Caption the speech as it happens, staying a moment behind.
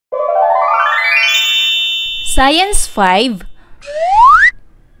Science 5,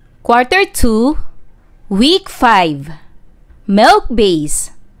 Quarter 2, Week 5,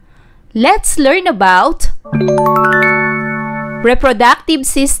 Melc-Based. Let's learn about reproductive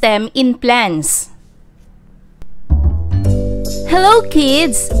system in plants. Hello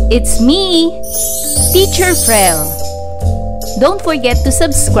kids, it's me, Teacher Frel. Don't forget to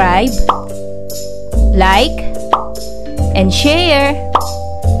subscribe, like, and share,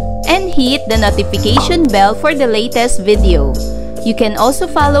 and hit the notification bell for the latest video. You can also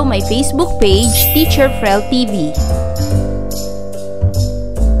follow my Facebook page, Teacher Frel TV.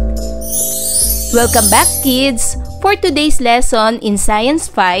 Welcome back kids! For today's lesson in Science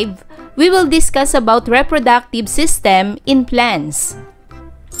 5, we will discuss about reproductive system in plants.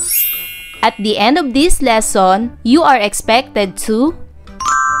 At the end of this lesson, you are expected to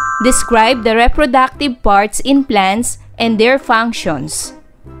describe the reproductive parts in plants and their functions.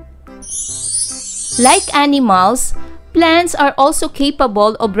 Like animals, plants are also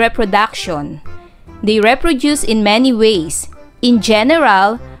capable of reproduction. They reproduce in many ways. In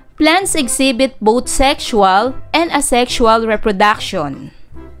general, plants exhibit both sexual and asexual reproduction.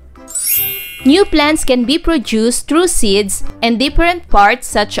 New plants can be produced through seeds and different parts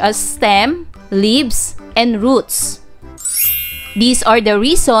such as stem, leaves, and roots. These are the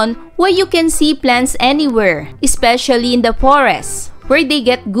reason why you can see plants anywhere, especially in the forest, where they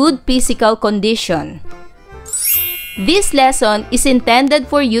get good physical condition. This lesson is intended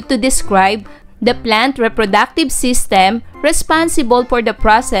for you to describe the plant reproductive system responsible for the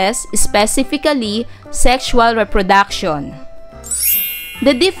process, specifically sexual reproduction.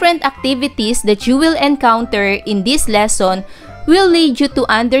 The different activities that you will encounter in this lesson will lead you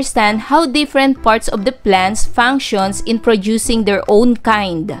to understand how different parts of the plants functions in producing their own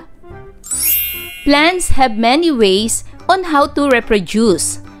kind. Plants have many ways on how to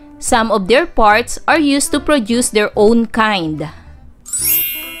reproduce. Some of their parts are used to produce their own kind.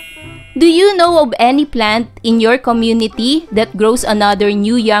 Do you know of any plant in your community that grows another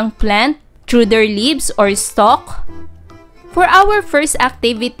new young plant through their leaves or stalk? For our first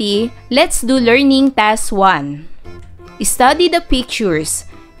activity, let's do learning task 1. Study the pictures.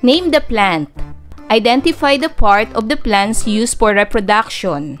 Name the plant. Identify the part of the plants used for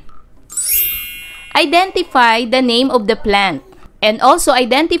reproduction. Identify the name of the plant and also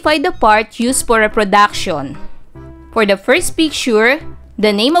identify the part used for reproduction. For the first picture,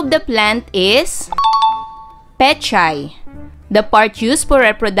 the name of the plant is pechay. The part used for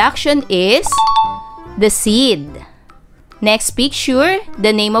reproduction is the seed. Next picture,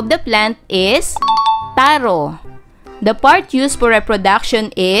 the name of the plant is taro. The part used for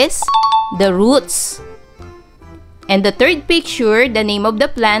reproduction is the roots. And the third picture, the name of the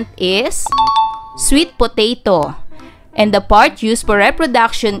plant is sweet potato. And the part used for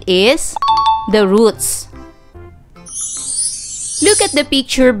reproduction is the roots. Look at the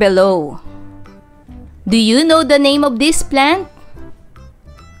picture below. Do you know the name of this plant?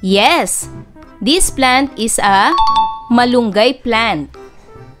 Yes, this plant is a malunggay plant.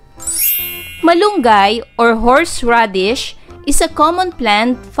 Malunggay or horseradish is a common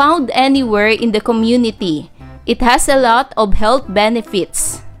plant found anywhere in the community. It has a lot of health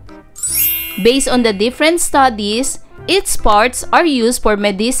benefits. Based on the different studies, its parts are used for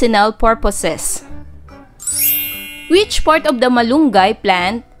medicinal purposes. Which part of the malunggay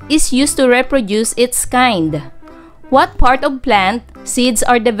plant is used to reproduce its kind? What part of plant seeds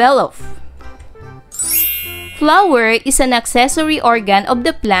are developed? Flower is an accessory organ of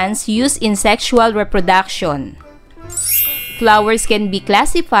the plants used in sexual reproduction. Flowers can be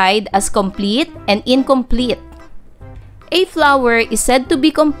classified as complete and incomplete. A flower is said to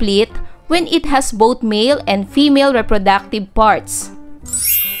be complete when it has both male and female reproductive parts.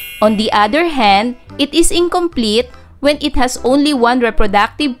 On the other hand, it is incomplete when it has only one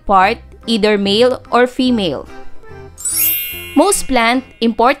reproductive part, either male or female. Most plants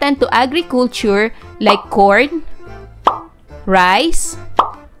important to agriculture like corn, rice,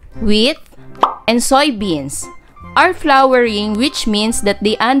 wheat, and soybeans are flowering, which means that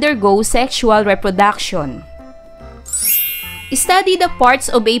they undergo sexual reproduction. Study the parts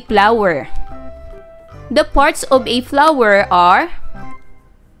of a flower. The parts of a flower are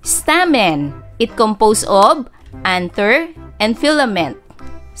stamen. It composed of anther and filament.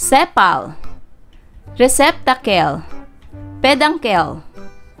 Sepal, receptacle, peduncle,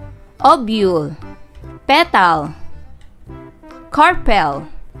 ovule, petal, carpel.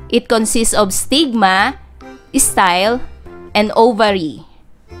 It consists of stigma, style, and ovary.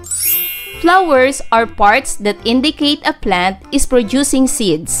 Flowers are parts that indicate a plant is producing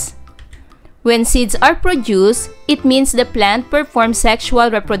seeds. When seeds are produced, it means the plant performs sexual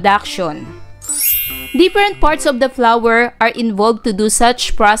reproduction. Different parts of the flower are involved to do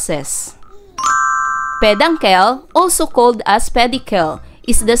such process. Peduncle, also called as pedicel,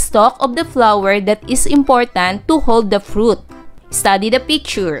 is the stalk of the flower that is important to hold the fruit. Study the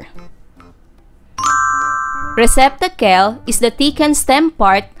picture. Receptacle is the thickened stem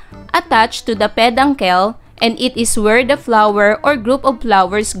part attached to the peduncle, and it is where the flower or group of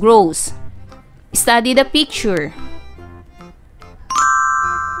flowers grows. Study the picture.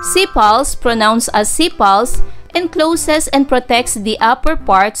 Sepals, pronounced as sepals, encloses and protects the upper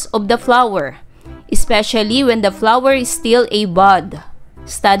parts of the flower, especially when the flower is still a bud.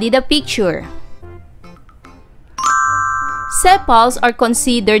 Study the picture. Sepals are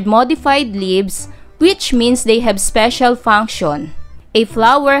considered modified leaves, which means they have special function. A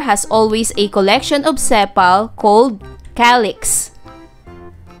flower has always a collection of sepal called calyx.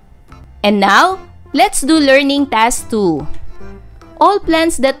 And now, let's do learning task 2. All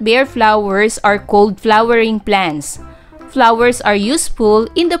plants that bear flowers are called flowering plants. Flowers are useful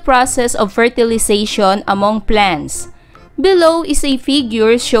in the process of fertilization among plants. Below is a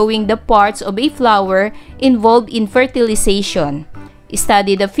figure showing the parts of a flower involved in fertilization.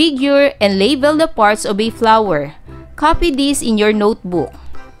 Study the figure and label the parts of a flower. Copy this in your notebook.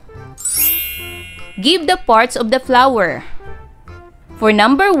 Give the parts of the flower. For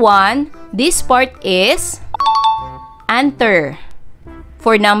number 1, this part is anther.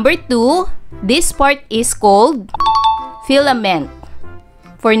 For number 2, this part is called filament.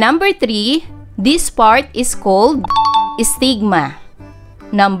 For number 3, this part is called stigma.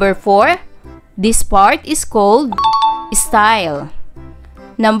 Number 4, this part is called style.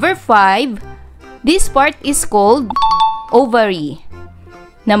 Number 5, this part is called ovary.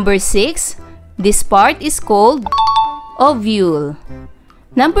 Number 6, this part is called ovule.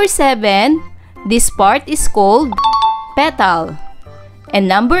 Number 7, this part is called petal. And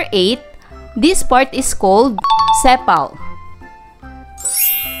number 8, this part is called sepal.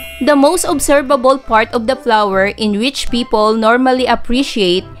 The most observable part of the flower in which people normally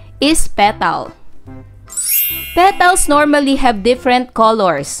appreciate is petal. Petals normally have different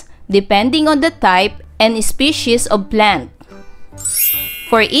colors, depending on the type and species of plant.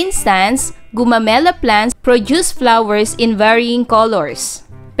 For instance, gumamela plants produce flowers in varying colors.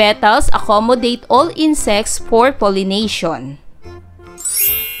 Petals accommodate all insects for pollination.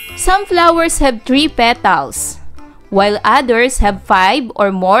 Some flowers have 3 petals, while others have 5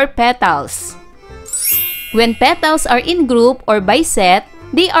 or more petals. When petals are in group or by set,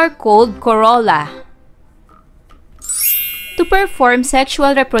 they are called corolla. To perform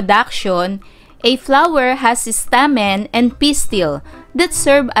sexual reproduction, a flower has stamen and pistil that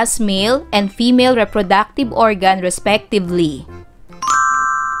serve as male and female reproductive organ respectively.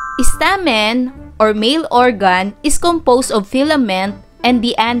 Stamen, or male organ, is composed of filament and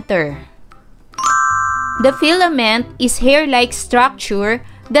the anther. The filament is hair-like structure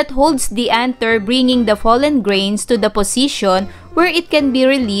that holds the anther, bringing the pollen grains to the position where it can be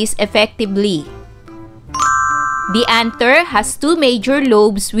released effectively. The anther has 2 major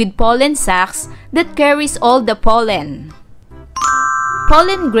lobes with pollen sacs that carries all the pollen.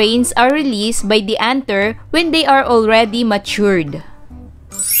 Pollen grains are released by the anther when they are already matured.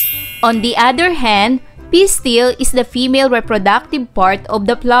 On the other hand, pistil is the female reproductive part of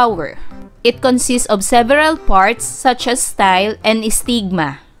the flower. It consists of several parts such as style and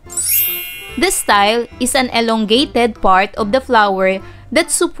stigma. The style is an elongated part of the flower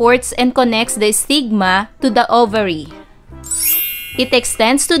that supports and connects the stigma to the ovary. It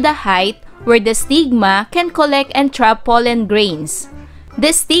extends to the height where the stigma can collect and trap pollen grains.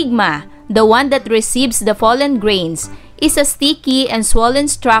 The stigma, the one that receives the pollen grains, is a sticky and swollen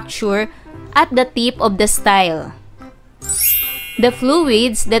structure at the tip of the style. The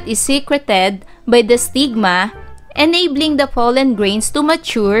fluids that is secreted by the stigma, enabling the pollen grains to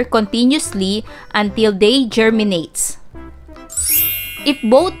mature continuously until they germinate. If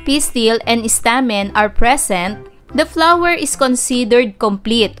both pistil and stamen are present, the flower is considered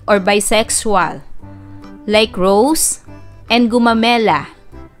complete or bisexual, like rose and gumamela.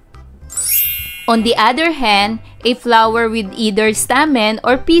 On the other hand, a flower with either stamen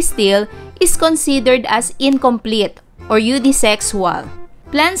or pistil is considered as incomplete or unisexual.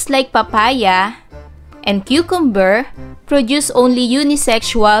 Plants like papaya and cucumber produce only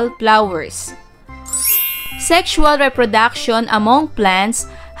unisexual flowers. Sexual reproduction among plants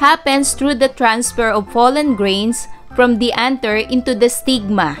happens through the transfer of pollen grains from the anther into the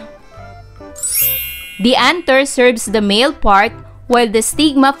stigma. The anther serves the male part while the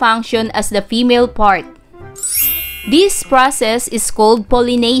stigma functions as the female part. This process is called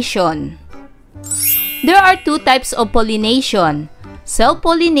pollination. There are 2 types of pollination,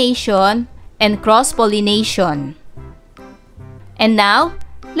 self-pollination and cross-pollination. And now,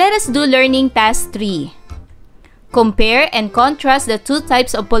 let us do learning task 3. Compare and contrast the two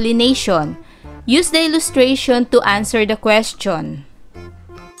types of pollination. Use the illustration to answer the question.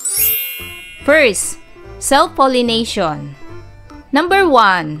 First, self-pollination. Number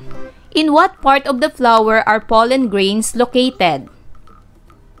 1. In what part of the flower are pollen grains located?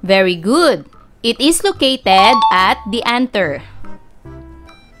 Very good. It is located at the anther.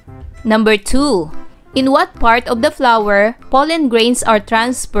 Number 2. In what part of the flower pollen grains are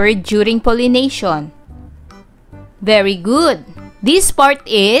transferred during pollination? Very good. This part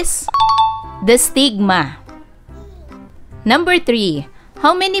is the stigma. Number 3.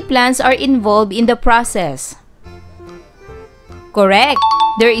 How many plants are involved in the process? Correct.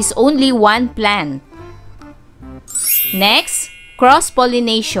 There is only one plant. Next,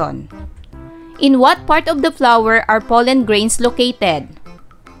 cross-pollination. In what part of the flower are pollen grains located?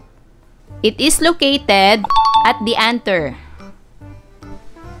 It is located at the anther.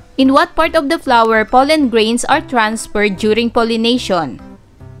 In what part of the flower pollen grains are transferred during pollination?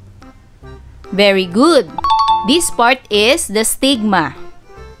 Very good. This part is the stigma.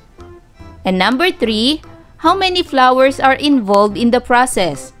 And number 3, how many flowers are involved in the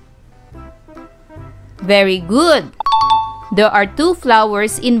process? Very good. There are 2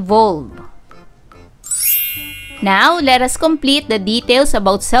 flowers involved. Now, let us complete the details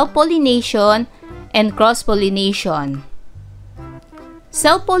about self-pollination and cross-pollination.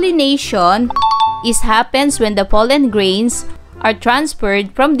 Self-pollination happens when the pollen grains are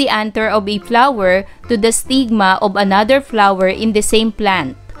transferred from the anther of a flower to the stigma of another flower in the same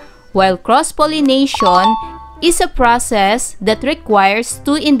plant, while cross-pollination is a process that requires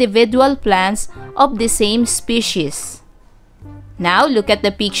 2 individual plants of the same species. Now, look at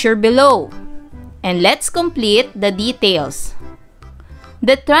the picture below. And let's complete the details.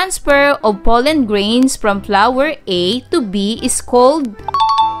 The transfer of pollen grains from flower A to B is called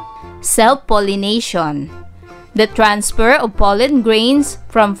self-pollination. The transfer of pollen grains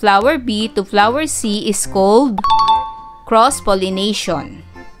from flower B to flower C is called cross-pollination.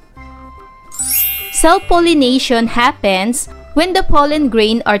 Self-pollination happens when the pollen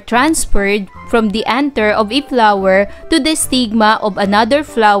grain are transferred from the anther of a flower to the stigma of another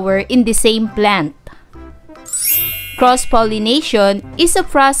flower in the same plant. Cross-pollination is a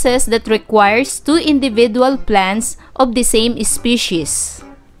process that requires 2 individual plants of the same species.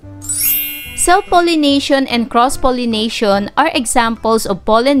 Self-pollination and cross-pollination are examples of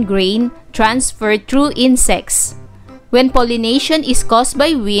pollen grain transferred through insects. When pollination is caused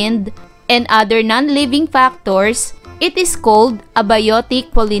by wind and other non-living factors, it is called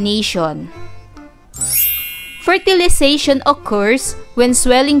abiotic pollination. Fertilization occurs when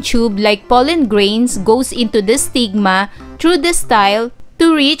swelling tube-like pollen grains goes into the stigma through the style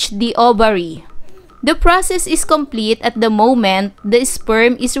to reach the ovary. The process is complete at the moment the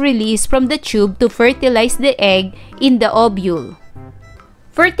sperm is released from the tube to fertilize the egg in the ovule.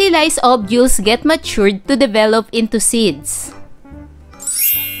 Fertilized ovules get matured to develop into seeds.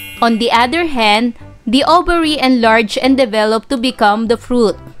 On the other hand, the ovary enlarge and develop to become the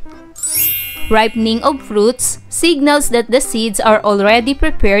fruit. Ripening of fruits signals that the seeds are already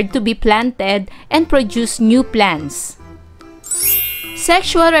prepared to be planted and produce new plants.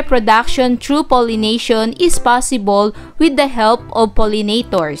 Sexual reproduction through pollination is possible with the help of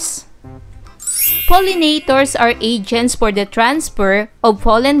pollinators. Pollinators are agents for the transfer of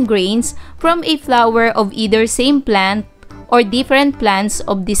pollen grains from a flower of either same plant or different plants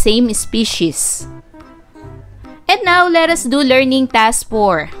of the same species. And now let us do learning task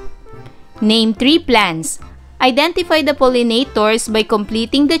 4. Name 3 plants. Identify the pollinators by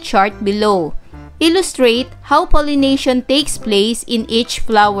completing the chart below. Illustrate how pollination takes place in each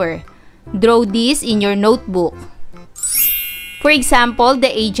flower. Draw this in your notebook. For example,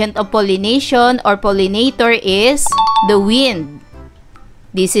 the agent of pollination or pollinator is the wind.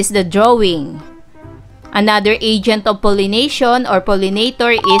 This is the drawing. Another agent of pollination or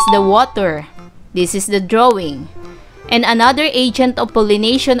pollinator is the water. This is the drawing. And another agent of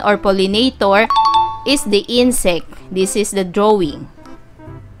pollination or pollinator is the insect. This is the drawing.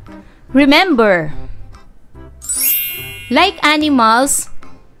 Remember, like animals,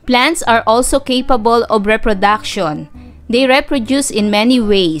 plants are also capable of reproduction. They reproduce in many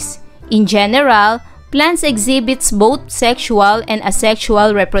ways. In general, plants exhibit both sexual and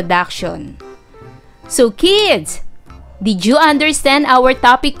asexual reproduction. So kids, did you understand our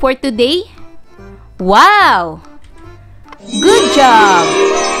topic for today? Wow! Good job!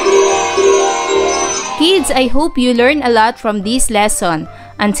 Kids, I hope you learned a lot from this lesson.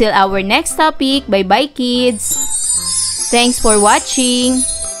 Until our next topic, bye-bye kids! Thanks for watching!